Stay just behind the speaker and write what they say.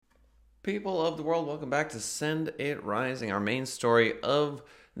People of the world, welcome back to Send It Rising, our main story of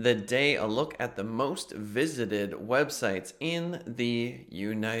the day. A look at the most visited websites in the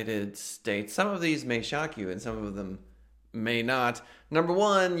United States. Some of these may shock you and some of them may not. Number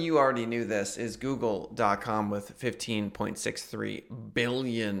one, you already knew this, is Google.com with 15.63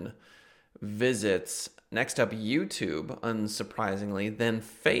 billion visits. Next up, YouTube, unsurprisingly, then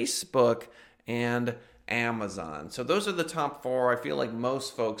Facebook and Amazon. So those are the top four. I feel like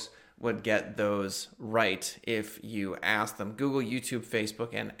most folks would get those right if you ask them. Google, YouTube, Facebook,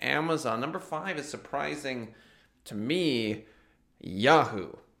 and Amazon. Number five is surprising to me,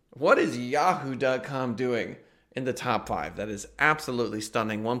 Yahoo. What is Yahoo.com doing in the top five? That is absolutely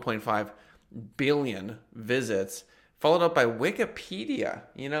stunning. 1.5 billion visits. Followed up by Wikipedia.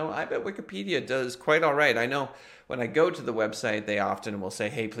 I bet Wikipedia does quite all right. I know when I go to the website, they often will say,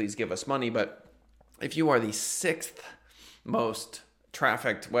 hey, please give us money. But if you are the sixth most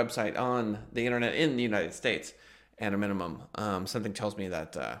trafficked website on the internet in the United States, at a minimum, something tells me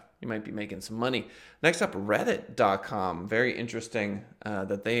that you might be making some money. Next up, Reddit.com. Very interesting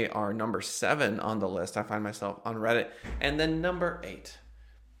that they are number 7 on the list. I find myself on Reddit. And then number 8.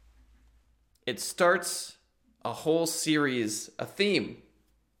 It starts a whole series, a theme,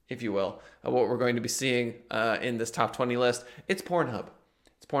 if you will, of what we're going to be seeing in this top 20 list. It's Pornhub.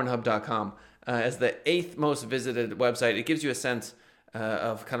 It's Pornhub.com. As the 8th most visited website, it gives you a sense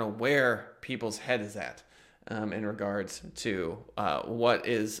of kind of where people's head is at in regards to what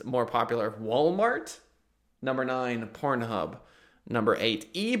is more popular. Walmart, number 9, Pornhub, number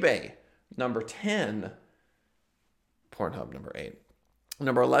 8, eBay, number 10, Pornhub, number 8.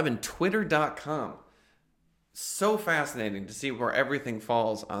 Number 11, Twitter.com. So fascinating to see where everything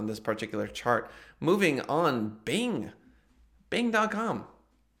falls on this particular chart. Moving on, Bing.com.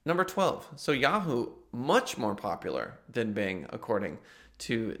 Number 12. So Yahoo, much more popular than Bing, according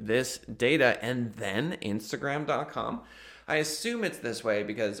to this data. And then Instagram.com. I assume it's this way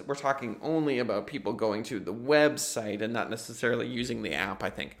because we're talking only about people going to the website and not necessarily using the app.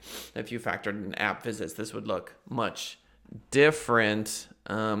 I think if you factored in app visits, this would look much different.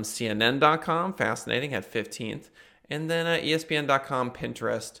 CNN.com, fascinating, at 15th. And then ESPN.com,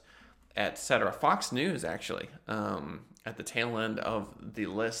 Pinterest, etc. Fox News, actually, at the tail end of the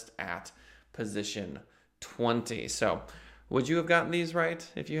list at position 20. So would you have gotten these right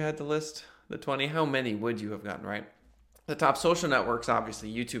if you had to list the 20? How many would you have gotten right? The top social networks,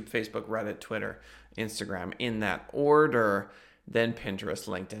 obviously, YouTube, Facebook, Reddit, Twitter, Instagram, in that order. Then Pinterest,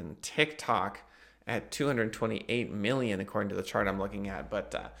 LinkedIn, TikTok at 228 million, according to the chart I'm looking at.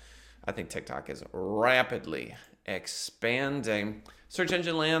 But I think TikTok is rapidly expanding.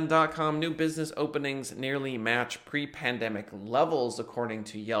 SearchEngineLand.com, new business openings nearly match pre-pandemic levels, according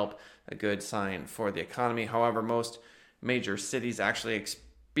to Yelp, a good sign for the economy. However, most major cities actually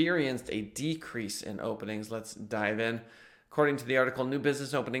experienced a decrease in openings. Let's dive in. According to the article, new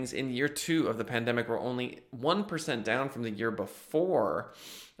business openings in year 2 of the pandemic were only 1% down from the year before,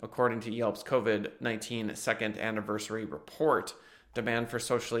 according to Yelp's COVID-19 second anniversary report. Demand for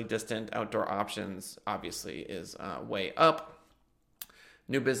socially distant outdoor options obviously is way up.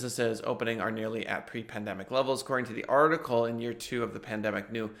 New businesses opening are nearly at pre-pandemic levels. According to the article, in year 2 of the pandemic,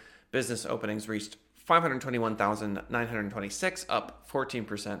 new business openings reached 521,926, up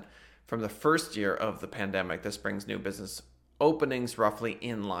 14% from the first year of the pandemic. This brings new business openings roughly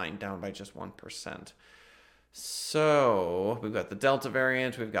in line, down by just 1%. So we've got the Delta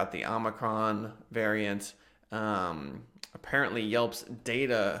variant, we've got the Omicron variant. Apparently, Yelp's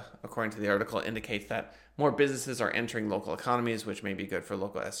data, according to the article, indicates that more businesses are entering local economies, which may be good for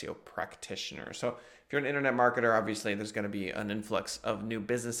local SEO practitioners. So if you're an internet marketer, obviously there's going to be an influx of new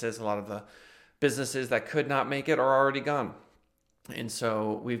businesses. A lot of the businesses that could not make it are already gone. And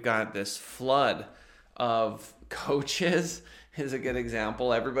so we've got this flood of coaches is a good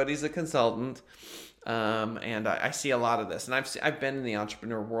example. Everybody's a consultant. And I see a lot of this. And I've been in the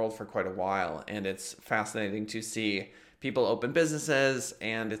entrepreneur world for quite a while, and it's fascinating to see people open businesses,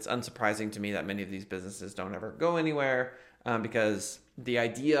 and it's unsurprising to me that many of these businesses don't ever go anywhere because the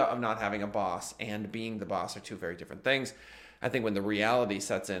idea of not having a boss and being the boss are two very different things. I think when the reality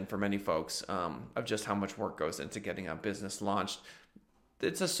sets in for many folks of just how much work goes into getting a business launched,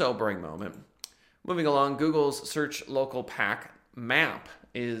 it's a sobering moment. Moving along, Google's Search Local Pack map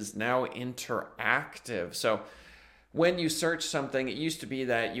is now interactive. So when you search something, it used to be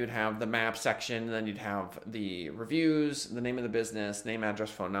that you'd have the map section, and then you'd have the reviews, the name of the business, name, address,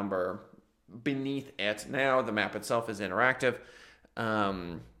 phone number beneath it. Now the map itself is interactive.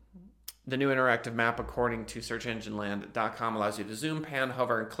 The new interactive map, according to SearchEngineLand.com, allows you to zoom, pan,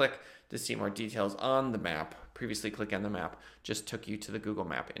 hover, and click to see more details on the map. previously click on the map just took you to the Google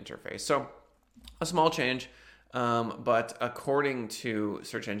Map interface. So a small change, but according to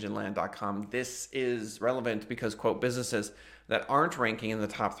searchengineland.com, this is relevant because, quote, businesses that aren't ranking in the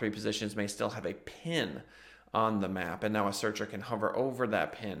top 3 positions may still have a pin on the map. And now a searcher can hover over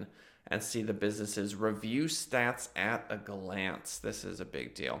that pin and see the business's review stats at a glance. This is a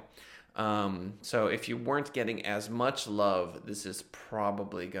big deal. So if you weren't getting as much love, this is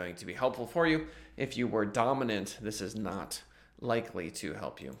probably going to be helpful for you. If you were dominant, this is not likely to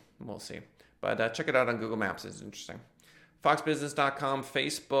help you. We'll see. But check it out on Google Maps. It's interesting. FoxBusiness.com,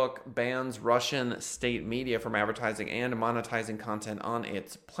 Facebook bans Russian state media from advertising and monetizing content on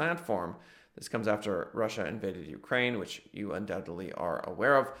its platform. This comes after Russia invaded Ukraine, which you undoubtedly are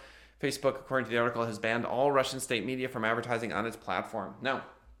aware of. Facebook, according to the article, has banned all Russian state media from advertising on its platform. Now,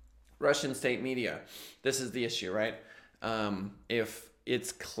 Russian state media, this is the issue, right? If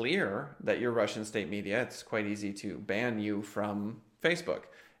it's clear that you're Russian state media, it's quite easy to ban you from Facebook.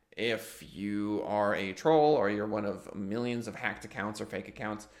 If you are a troll or you're one of millions of hacked accounts or fake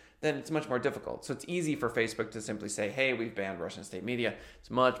accounts, then it's much more difficult. So it's easy for Facebook to simply say, hey, we've banned Russian state media. It's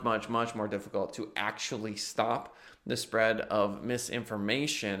much, much, much more difficult to actually stop the spread of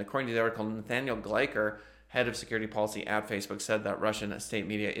misinformation. According to the article, Nathaniel Gleicher, head of security policy at Facebook, said that Russian state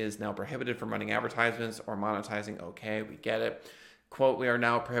media is now prohibited from running advertisements or monetizing. Okay, we get it. Quote, we are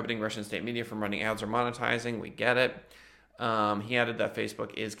now prohibiting Russian state media from running ads or monetizing. We get it. He added that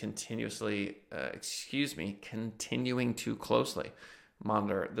Facebook is continuing to closely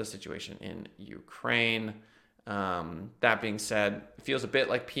monitor the situation in Ukraine. That being said, it feels a bit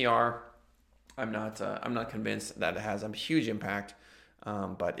like PR. I'm not convinced that it has a huge impact,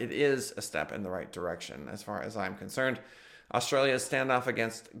 but it is a step in the right direction as far as I'm concerned. Australia's standoff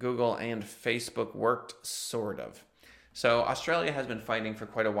against Google and Facebook worked, sort of. So Australia has been fighting for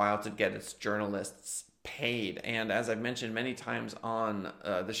quite a while to get its journalists paid. And as I've mentioned many times on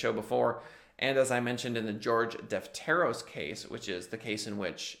the show before, and as I mentioned in the George Defteros case, which is the case in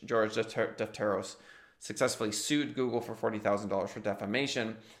which George Defteros successfully sued Google for $40,000 for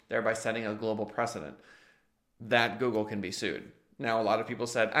defamation, thereby setting a global precedent that Google can be sued. Now, a lot of people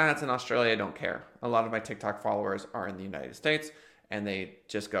said, it's in Australia, I don't care. A lot of my TikTok followers are in the United States, and they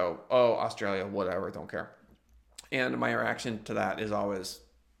just go, oh, Australia, whatever, don't care. And my reaction to that is always,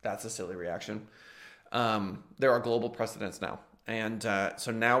 that's a silly reaction. There are global precedents now. And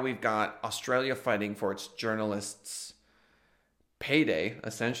so now we've got Australia fighting for its journalists' payday,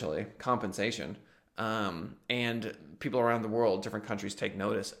 essentially, compensation. And people around the world, different countries, take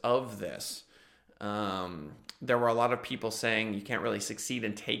notice of this. There were a lot of people saying you can't really succeed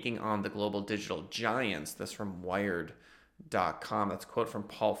in taking on the global digital giants. This from Wired.com. That's a quote from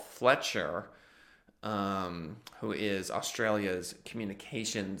Paul Fletcher, who is Australia's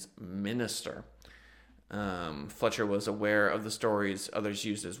communications minister. Fletcher was aware of the stories others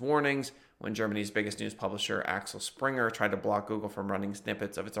used as warnings when Germany's biggest news publisher, Axel Springer, tried to block Google from running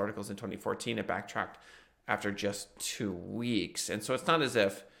snippets of its articles in 2014. It backtracked after just 2 weeks. And so it's not as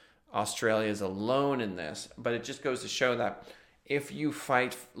if Australia is alone in this, but it just goes to show that if you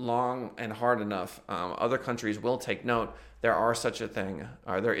fight long and hard enough, other countries will take note. There is such a thing,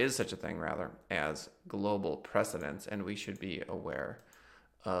 as global precedents, and we should be aware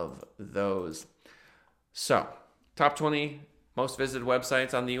of those. So, top 20 most visited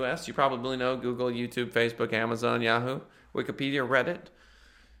websites on the US. You probably know Google, YouTube, Facebook, Amazon, Yahoo, Wikipedia, Reddit,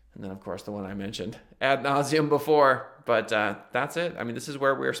 and then, of course, the one I mentioned ad nauseum before. But that's it. I mean, this is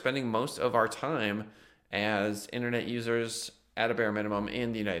where we're spending most of our time as internet users at a bare minimum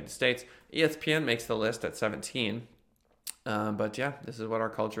in the United States. ESPN makes the list at 17. But yeah, this is what our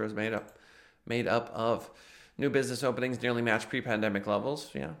culture is made up of. New business openings nearly match pre-pandemic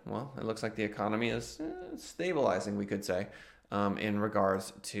levels. Yeah, well, it looks like the economy is stabilizing, we could say, in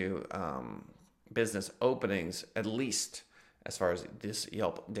regards to business openings, at least as far as this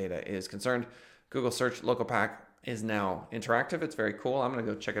Yelp data is concerned. Google Search Local Pack is now interactive. It's very cool. I'm going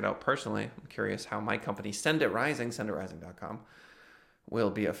to go check it out personally. I'm curious how my company, Send It Rising, senditrising.com,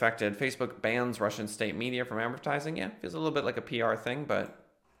 will be affected. Facebook bans Russian state media from advertising. Yeah, feels a little bit like a PR thing, but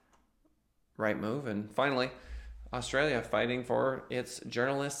right move. And finally, Australia fighting for its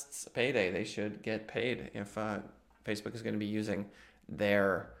journalists' payday. They should get paid if Facebook is going to be using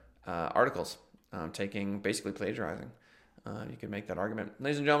their articles, basically plagiarizing. You can make that argument.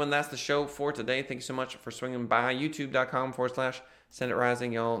 Ladies and gentlemen, that's the show for today. Thank you so much for swinging by. YouTube.com/Send It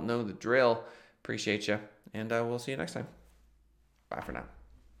Rising. Y'all know the drill. Appreciate you. And we'll see you next time. Bye for now.